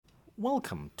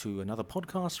Welcome to another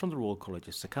podcast from the Royal College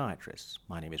of Psychiatrists.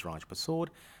 My name is Raj Basood,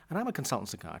 and I'm a consultant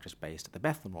psychiatrist based at the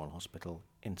Bethlem Royal Hospital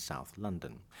in South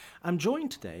London. I'm joined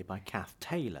today by Kath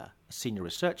Taylor, a Senior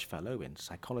Research Fellow in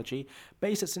Psychology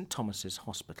based at St Thomas's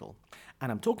Hospital.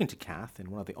 And I'm talking to Kath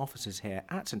in one of the offices here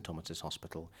at St Thomas's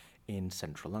Hospital in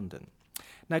central London.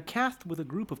 Now, Kath, with a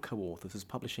group of co-authors, is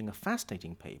publishing a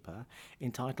fascinating paper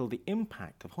entitled The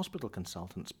Impact of Hospital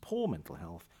Consultants' Poor Mental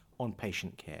Health on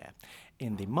Patient Care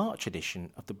in the March edition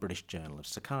of the British Journal of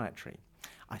Psychiatry.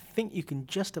 I think you can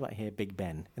just about hear Big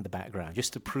Ben in the background,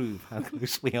 just to prove how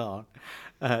close we are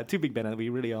to Big Ben, and we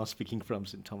really are speaking from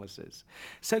St Thomas's.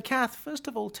 So, Kath, first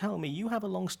of all, tell me, you have a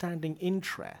long-standing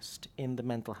interest in the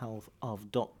mental health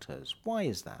of doctors. Why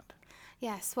is that?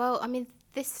 Yes, well, I mean,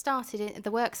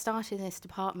 the work started in this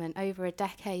department over a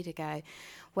decade ago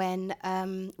when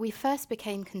we first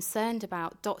became concerned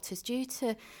about doctors due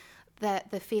to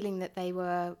the feeling that they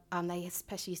were,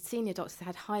 especially senior doctors,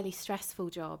 had highly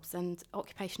stressful jobs, and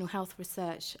occupational health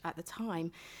research at the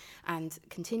time and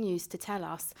continues to tell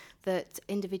us that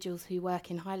individuals who work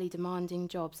in highly demanding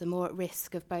jobs are more at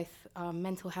risk of both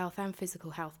mental health and physical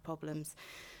health problems.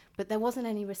 But there wasn't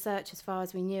any research, as far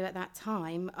as we knew at that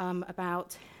time,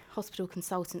 about hospital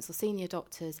consultants or senior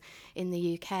doctors in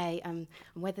the UK and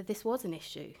whether this was an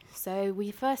issue. So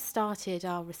we first started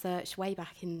our research way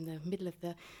back in the middle of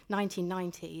the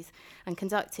 1990s and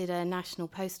conducted a national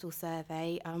postal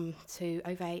survey to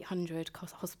over 800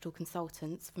 hospital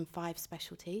consultants from 5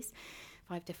 specialties,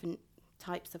 5 different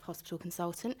types of hospital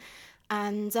consultant,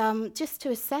 and just to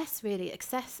assess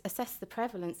the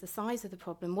prevalence, the size of the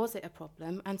problem, was it a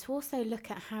problem, and to also look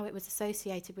at how it was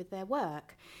associated with their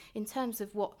work in terms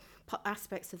of what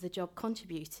aspects of the job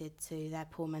contributed to their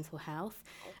poor mental health,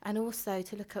 and also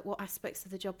to look at what aspects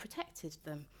of the job protected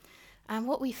them. And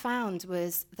what we found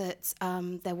was that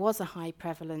there was a high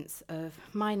prevalence of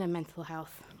minor mental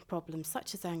health problems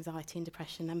such as anxiety and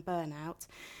depression and burnout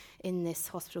in this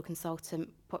hospital consultant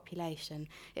population.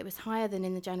 It was higher than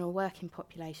in the general working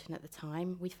population at the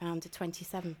time. We found a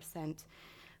 27%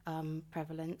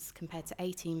 prevalence compared to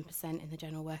 18% in the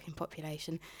general working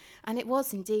population. And it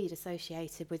was indeed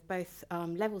associated with both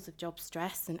levels of job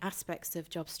stress and aspects of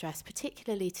job stress,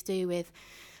 particularly to do with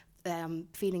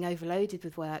feeling overloaded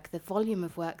with work, the volume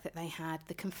of work that they had,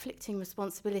 the conflicting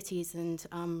responsibilities and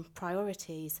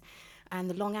priorities, and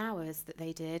the long hours that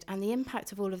they did, and the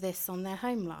impact of all of this on their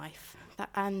home life.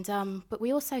 But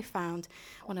we also found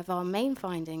one of our main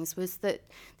findings was that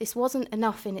this wasn't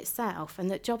enough in itself, and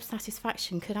that job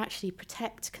satisfaction could actually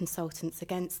protect consultants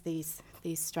against these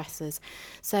stressors.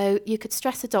 So you could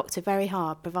stress a doctor very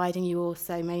hard, providing you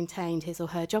also maintained his or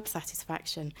her job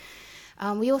satisfaction.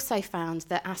 We also found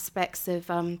that aspects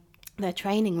of their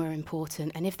training were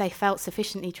important, and if they felt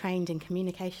sufficiently trained in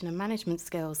communication and management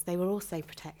skills, they were also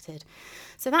protected.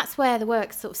 So that's where the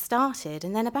work sort of started,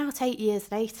 and then about 8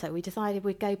 years later we decided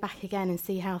we'd go back again and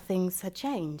see how things had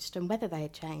changed and whether they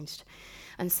had changed.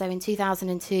 And so in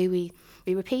 2002 we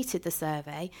repeated the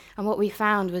survey, and what we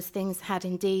found was things had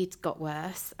indeed got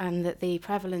worse, and that the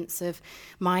prevalence of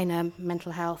minor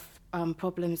mental health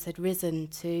problems had risen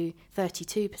to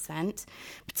 32%,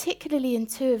 particularly in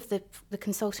 2 of the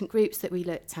consultant groups that we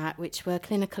looked at, which were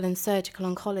clinical and surgical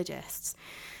oncologists.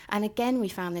 And again, we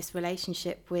found this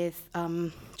relationship with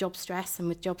job stress and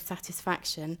with job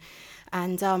satisfaction.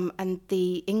 And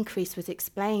the increase was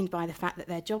explained by the fact that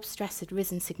their job stress had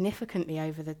risen significantly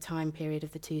over the time period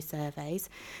of the 2 surveys,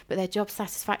 but their job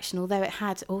satisfaction, although it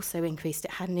had also increased,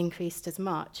 it hadn't increased as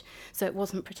much, so it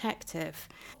wasn't protective.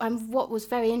 And what was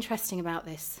very interesting about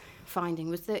this finding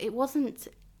was that it wasn't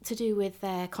to do with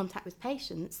their contact with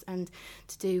patients and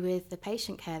to do with the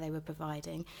patient care they were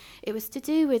providing. It was to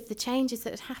do with the changes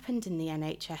that had happened in the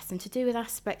NHS and to do with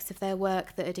aspects of their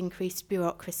work that had increased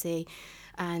bureaucracy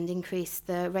and increased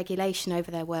the regulation over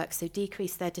their work, so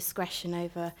decreased their discretion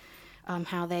over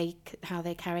how they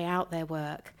carry out their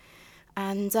work.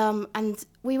 And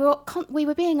we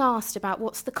were being asked about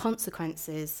what's the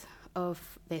consequences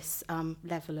of this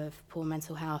level of poor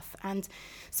mental health. And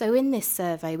so in this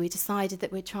survey, we decided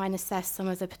that we'd try and assess some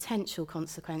of the potential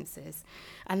consequences.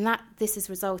 And this has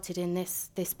resulted in this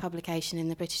publication in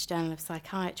the British Journal of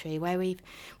Psychiatry, where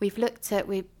we've looked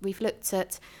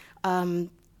at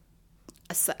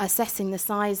assessing the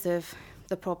size of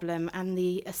the problem and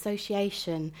the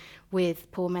association with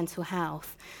poor mental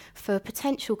health for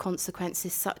potential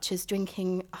consequences such as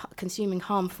consuming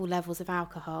harmful levels of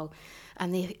alcohol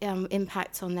and the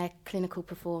impact on their clinical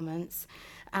performance,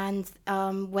 and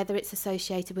whether it's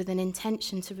associated with an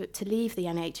intention to leave the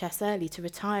NHS early, to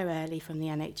retire early from the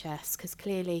NHS, because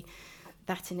clearly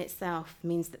that in itself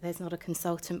means that there's not a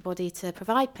consultant body to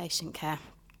provide patient care.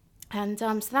 And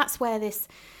so that's where this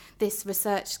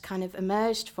research kind of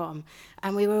emerged from.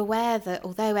 And we were aware that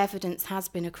although evidence has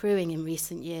been accruing in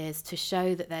recent years to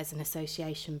show that there's an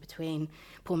association between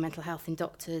poor mental health in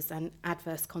doctors and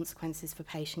adverse consequences for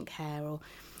patient care or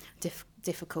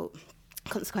difficult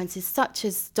consequences, such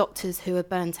as doctors who are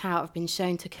burnt out have been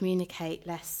shown to communicate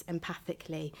less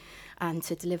empathically and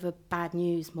to deliver bad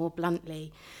news more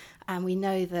bluntly. And we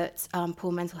know that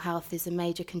poor mental health is a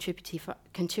major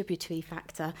contributory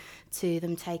factor to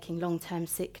them taking long-term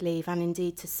sick leave and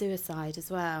indeed to suicide as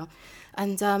well.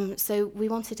 And so we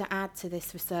wanted to add to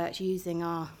this research using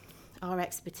our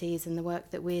expertise and the work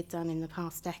that we had done in the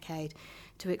past decade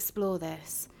to explore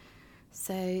this.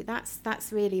 So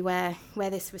that's really where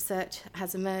this research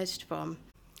has emerged from.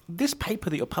 This paper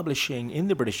that you're publishing in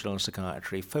the British Journal of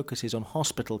Psychiatry focuses on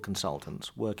hospital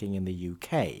consultants working in the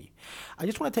UK. I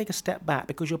just want to take a step back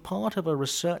because you're part of a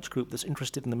research group that's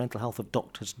interested in the mental health of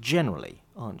doctors generally,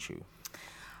 aren't you?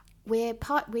 We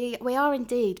are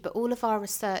indeed, but all of our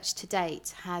research to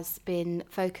date has been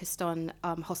focused on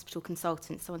hospital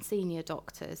consultants, so on senior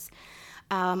doctors.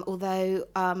 Although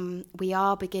we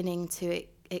are beginning to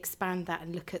expand that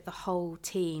and look at the whole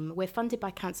team. We're funded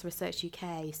by Cancer Research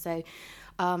UK, so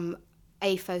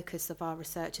a focus of our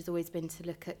research has always been to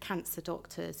look at cancer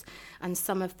doctors, and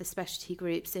some of the specialty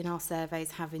groups in our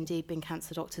surveys have indeed been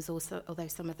cancer doctors also, although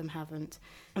some of them haven't.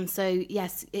 And so,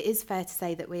 yes, it is fair to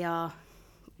say that we are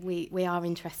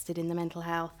interested in the mental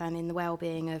health and in the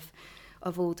well-being of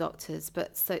all doctors,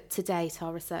 but so to date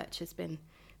our research has been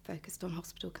focused on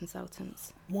hospital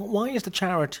consultants. Why is the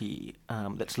charity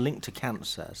that's linked to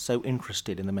cancer so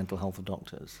interested in the mental health of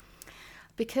doctors?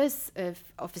 Because of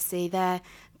obviously their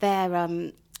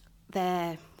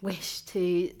wish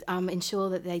to ensure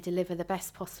that they deliver the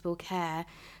best possible care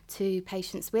to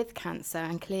patients with cancer,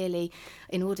 and clearly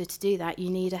in order to do that you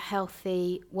need a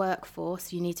healthy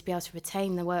workforce. You need to be able to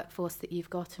retain the workforce that you've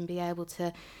got and be able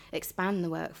to expand the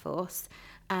workforce,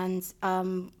 and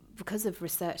because of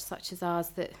research such as ours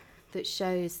that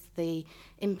shows the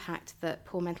impact that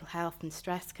poor mental health and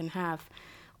stress can have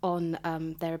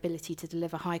on their ability to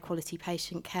deliver high quality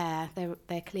patient care,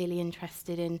 they're clearly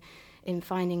interested in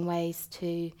finding ways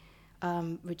to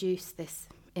reduce this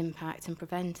impact and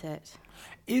prevent it.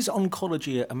 Is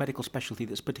oncology a medical specialty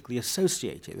that's particularly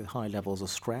associated with high levels of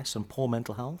stress and poor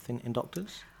mental health in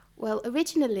doctors? Well,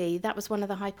 originally that was one of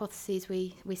the hypotheses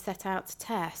we set out to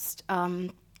test.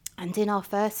 And in our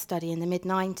first study in the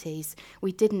mid-90s,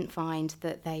 we didn't find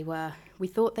that they were. We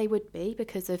thought they would be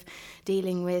because of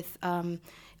dealing with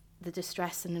the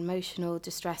distress and emotional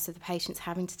distress of the patients,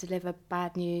 having to deliver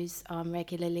bad news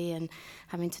regularly and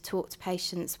having to talk to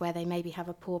patients where they maybe have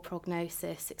a poor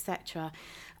prognosis, etc.,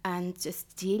 and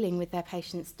just dealing with their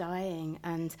patients dying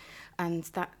and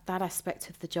that aspect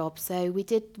of the job. So we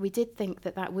did think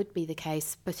that would be the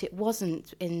case, but it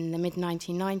wasn't in the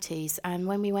mid-1990s. And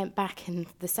when we went back in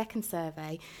the second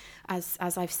survey, as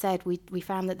I've said, we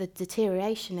found that the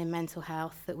deterioration in mental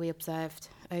health that we observed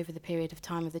over the period of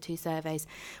time of the two surveys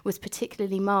was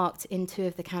particularly marked in two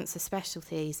of the cancer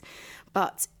specialties.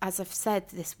 But as I've said,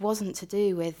 this wasn't to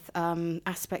do with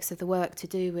aspects of the work to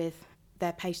do with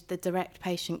the direct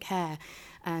patient care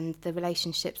and the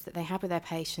relationships that they have with their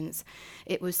patients.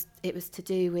 It was to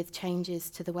do with changes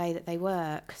to the way that they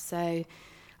work. So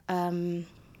I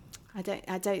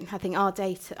think our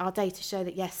data show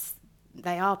that yes,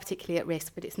 they are particularly at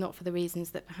risk, but it's not for the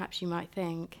reasons that perhaps you might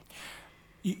think.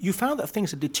 You found that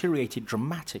things had deteriorated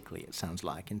dramatically, it sounds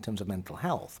like, in terms of mental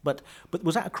health. But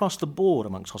was that across the board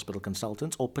amongst hospital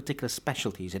consultants, or particular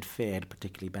specialties had fared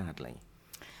particularly badly?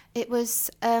 It was.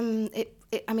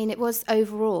 It was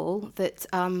overall that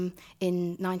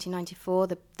in 1994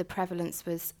 the prevalence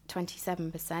was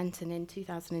 27%, and in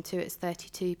 2002 it's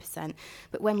 32%.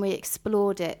 But when we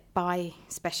explored it by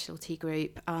specialty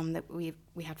group, that we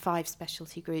had 5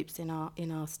 specialty groups in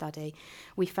our study,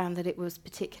 we found that it was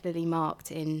particularly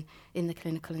marked in the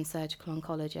clinical and surgical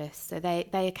oncologists. So they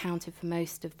accounted for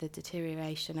most of the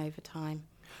deterioration over time.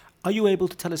 Are you able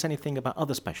to tell us anything about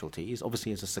other specialties?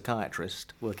 Obviously, as a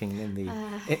psychiatrist working in the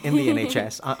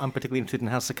NHS, I'm particularly interested in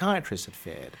how psychiatrists have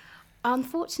fared.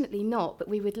 Unfortunately not, but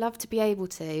we would love to be able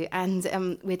to,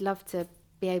 and we'd love to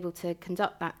be able to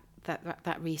conduct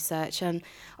that research. And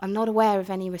I'm not aware of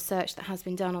any research that has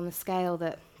been done on the scale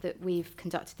that we've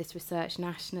conducted this research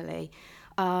nationally,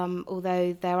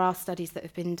 although there are studies that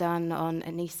have been done on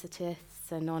anaesthetists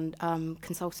and on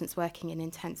consultants working in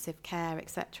intensive care,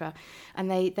 etc.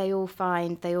 And they all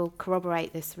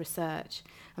corroborate this research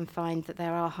and find that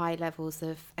there are high levels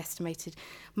of estimated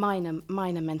minor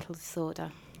mental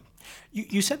disorder.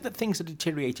 You said that things had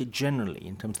deteriorated generally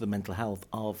in terms of the mental health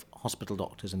of hospital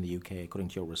doctors in the UK, according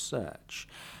to your research.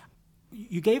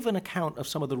 You gave an account of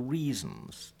some of the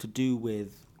reasons to do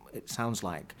with, it sounds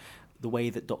like, the way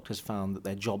that doctors found that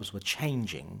their jobs were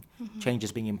changing,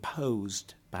 changes being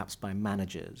imposed perhaps by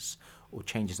managers or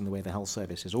changes in the way the health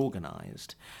service is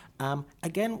organised.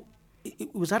 Again,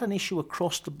 was that an issue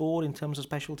across the board in terms of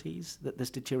specialties, that this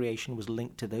deterioration was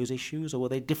linked to those issues, or were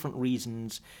there different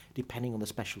reasons depending on the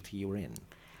specialty you were in?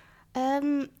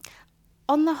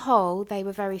 On the whole, they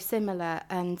were very similar,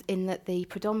 and in that the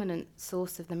predominant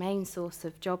source of, the main source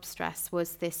of job stress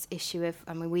was this issue of,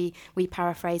 we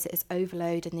paraphrase it as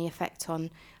overload and the effect on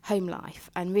home life.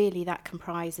 And really that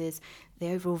comprises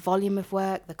the overall volume of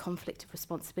work, the conflict of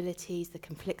responsibilities, the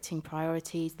conflicting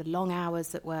priorities, the long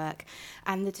hours at work,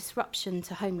 and the disruption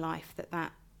to home life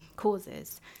that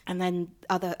causes. And then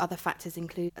other factors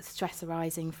include stress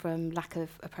arising from lack of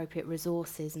appropriate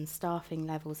resources and staffing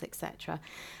levels, etc.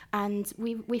 And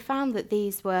we found that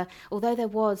these were, although there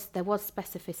was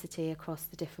specificity across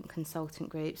the different consultant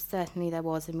groups, certainly there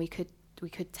was, and we could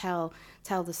tell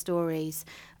the stories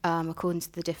according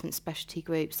to the different specialty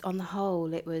groups. On the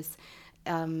whole, it was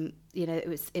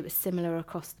it was similar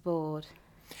across the board.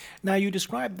 Now, you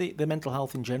described the mental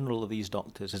health in general of these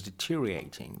doctors as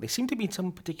deteriorating. There seem to be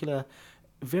some particular,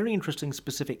 very interesting,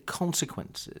 specific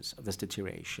consequences of this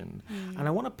deterioration. And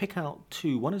I want to pick out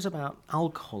two. One is about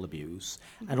alcohol abuse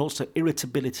and also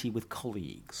irritability with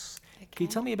colleagues. Okay. Can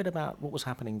you tell me a bit about what was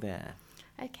happening there?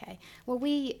 Okay. Well,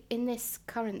 in this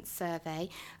current survey,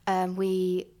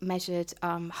 we measured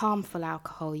harmful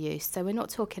alcohol use. So we're not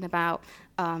talking about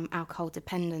alcohol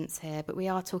dependence here, but we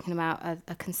are talking about a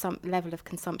level of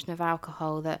consumption of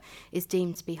alcohol that is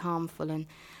deemed to be harmful.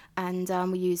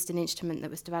 And we used an instrument that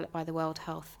was developed by the World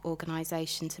Health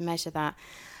Organization to measure that.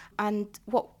 And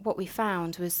what we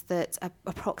found was that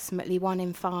approximately 1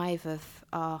 in 5 of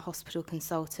our hospital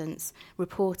consultants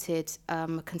reported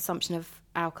a consumption of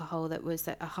alcohol that was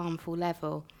at a harmful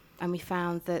level. And we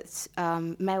found that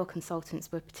male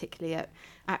consultants were particularly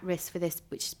at risk for this,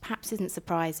 which perhaps isn't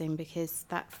surprising because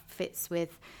that fits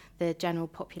with the general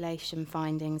population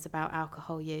findings about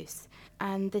alcohol use.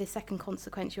 And the second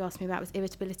consequence you asked me about was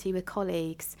irritability with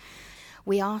colleagues.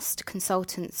 We asked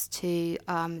consultants to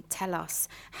tell us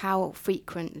how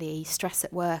frequently stress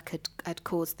at work had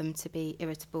caused them to be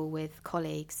irritable with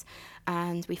colleagues.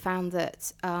 And we found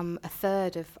that a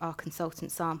third of our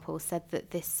consultant sample said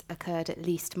that this occurred at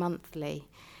least monthly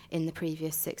in the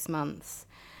previous 6 months.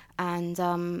 And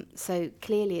so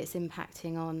clearly it's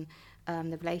impacting on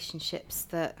the relationships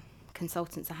that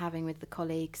consultants are having with the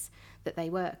colleagues that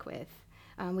they work with.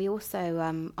 We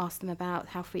also asked them about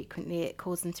how frequently it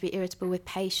caused them to be irritable with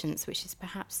patients, which is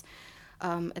perhaps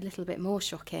a little bit more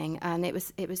shocking. And it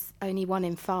was only 1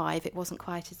 in 5. It wasn't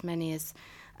quite as many as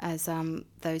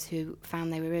those who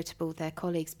found they were irritable with their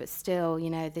colleagues. But still,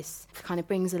 this kind of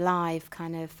brings alive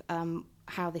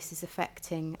how this is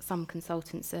affecting some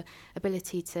consultants'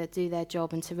 ability to do their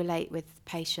job and to relate with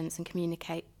patients and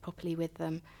communicate properly with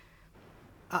them.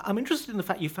 I'm interested in the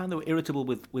fact you found they were irritable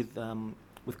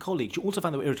with colleagues. You also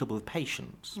found they were irritable with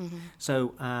patients. Mm-hmm.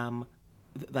 So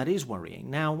that is worrying.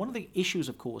 Now, one of the issues,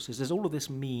 of course, is does all of this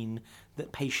mean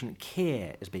that patient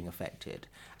care is being affected?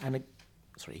 And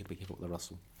sorry, you could be careful with the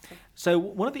rustle. Okay. So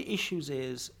one of the issues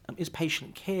is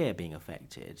patient care being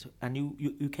affected? And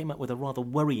you came up with a rather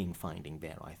worrying finding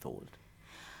there, I thought.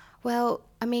 Well,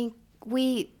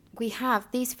 we have,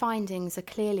 these findings are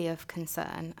clearly of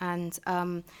concern, and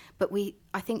but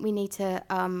I think we need to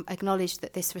acknowledge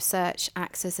that this research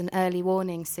acts as an early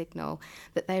warning signal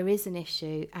that there is an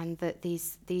issue and that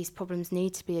these problems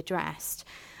need to be addressed.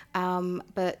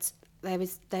 But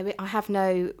I have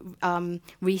no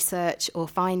research or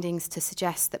findings to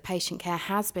suggest that patient care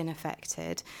has been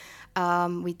affected.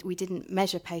 We didn't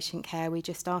measure patient care; we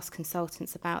just asked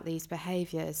consultants about these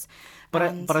behaviours. But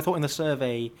I thought in the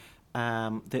survey.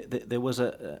 There was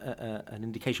an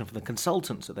indication from the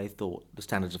consultants that they thought the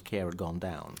standards of care had gone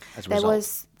down as a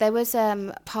result. There was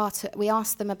we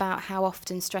asked them about how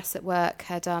often stress at work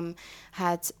had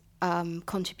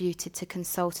contributed to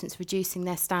consultants reducing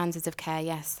their standards of care.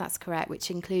 Yes, that's correct,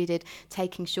 which included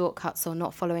taking shortcuts or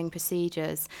not following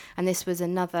procedures. And this was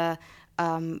another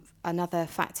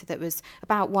factor that was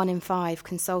about 1 in 5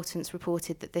 consultants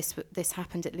reported that this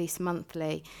happened at least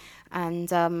monthly. And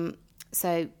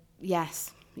so yes,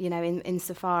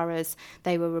 insofar as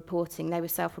they were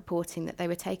self-reporting that they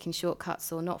were taking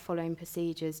shortcuts or not following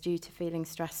procedures due to feeling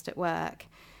stressed at work.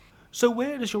 So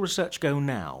where does your research go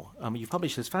now? You've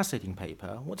published this fascinating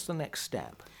paper. What's the next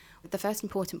step? The first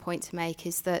important point to make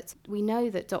is that we know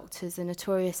that doctors are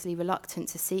notoriously reluctant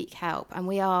to seek help, and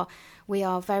we are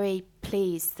very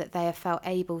pleased that they have felt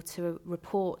able to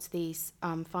report these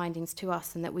findings to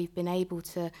us, and that we've been able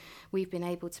to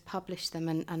publish them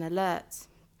and alert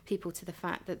people to the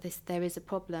fact that there is a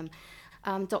problem.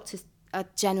 Doctors are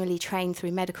generally trained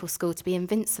through medical school to be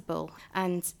invincible,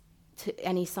 and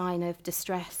any sign of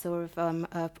distress or of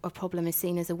a problem is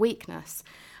seen as a weakness.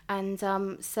 And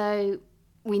so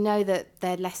we know that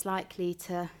they're less likely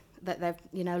to,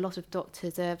 a lot of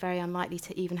doctors are very unlikely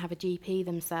to even have a GP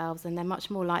themselves, and they're much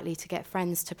more likely to get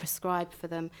friends to prescribe for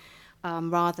them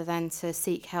rather than to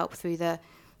seek help through the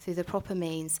proper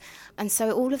means. And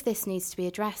so all of this needs to be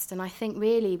addressed, and I think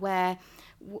really where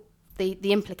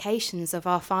the implications of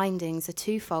our findings are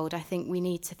twofold. I think we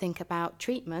need to think about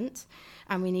treatment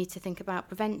and we need to think about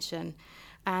prevention.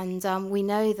 And we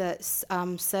know that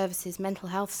mental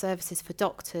health services for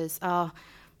doctors are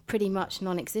pretty much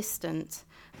non-existent.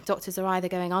 Doctors are either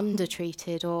going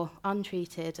undertreated or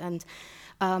untreated. And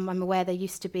I'm aware there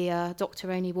used to be a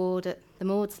doctor-only ward at the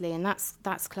Maudsley, and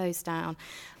that's closed down.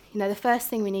 The first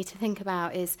thing we need to think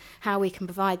about is how we can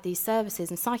provide these services,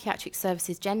 and psychiatric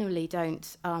services generally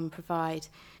don't provide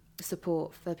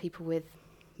support for people with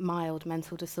mild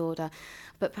mental disorder,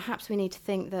 but perhaps we need to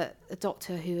think that a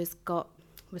doctor who has got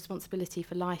responsibility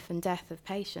for life and death of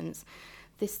patients,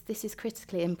 this is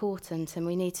critically important, and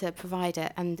we need to provide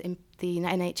it, and the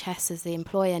NHS as the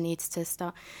employer needs to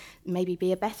start maybe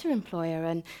be a better employer,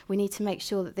 and we need to make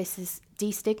sure that this is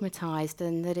destigmatised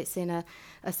and that it's in a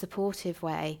supportive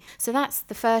way. So that's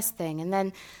the first thing. And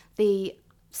then the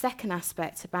second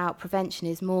aspect about prevention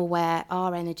is more where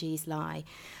our energies lie.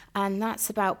 And that's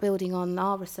about building on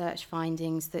our research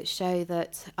findings that show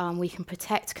that we can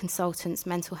protect consultants'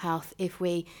 mental health if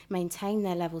we maintain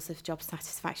their levels of job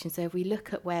satisfaction. So if we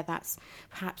look at where that's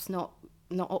perhaps not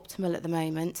optimal at the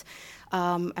moment,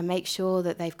 and make sure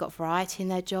that they've got variety in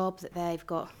their job, that they've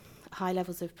got high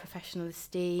levels of professional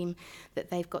esteem, that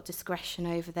they've got discretion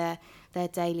over their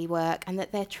daily work, and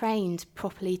that they're trained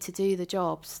properly to do the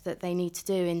jobs that they need to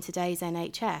do in today's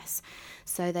NHS.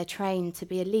 So they're trained to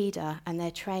be a leader, and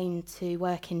they're trained to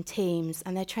work in teams,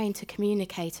 and they're trained to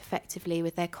communicate effectively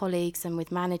with their colleagues and with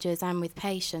managers and with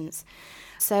patients.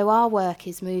 So our work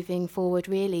is moving forward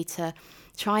really to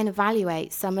try and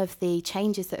evaluate some of the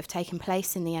changes that have taken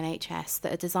place in the NHS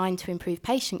that are designed to improve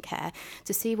patient care,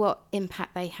 to see what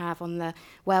impact they have on the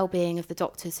well-being of the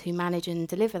doctors who manage and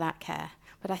deliver that care.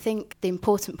 But I think the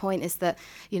important point is that,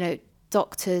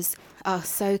 doctors are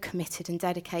so committed and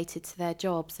dedicated to their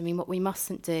jobs. I mean, what we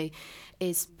mustn't do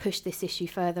is push this issue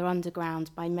further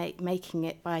underground by making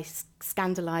it, by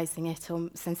scandalising it or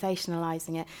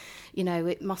sensationalising it.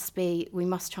 We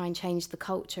must try and change the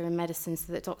culture in medicine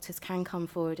so that doctors can come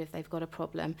forward if they've got a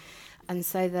problem, and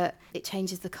so that it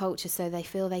changes the culture so they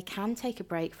feel they can take a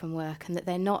break from work and that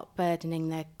they're not burdening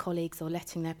their colleagues or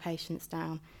letting their patients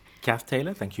down. Kath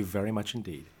Taylor, thank you very much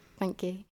indeed. Thank you.